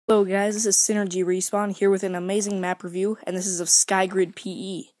Hello guys, this is Synergy Respawn here with an amazing map review, and this is of SkyGrid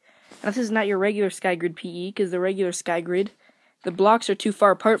PE. Now this is not your regular SkyGrid PE, because the regular SkyGrid, the blocks are too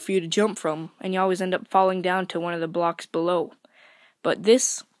far apart for you to jump from, and you always end up falling down to one of the blocks below. But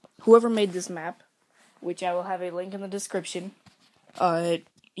this, whoever made this map, which I will have a link in the description,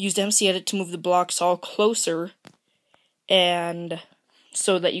 used MC Edit to move the blocks all closer, and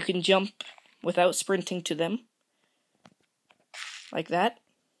so that you can jump without sprinting to them, like that.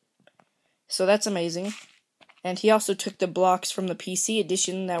 So that's amazing. And he also took the blocks from the PC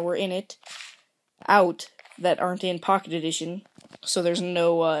edition that were in it out that aren't in Pocket Edition. So there's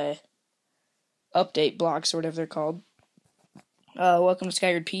no update blocks or whatever they're called. Welcome to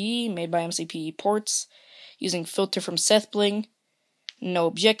SkyGrid PE, made by MCPE ports, using filter from SethBling. No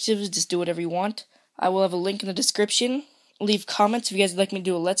objectives, just do whatever you want. I will have a link in the description. Leave comments if you guys would like me to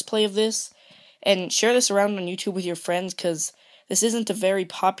do a Let's Play of this. And share this around on YouTube with your friends, because this isn't a very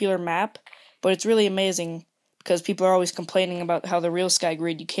popular map. But it's really amazing, because people are always complaining about how the real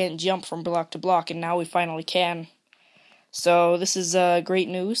SkyGrid, you can't jump from block to block, and now we finally can. So this is great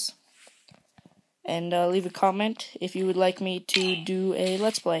news. And leave a comment if you would like me to do a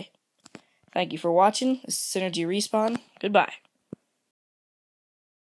Let's Play. Thank you for watching. This is Synergy Respawn. Goodbye.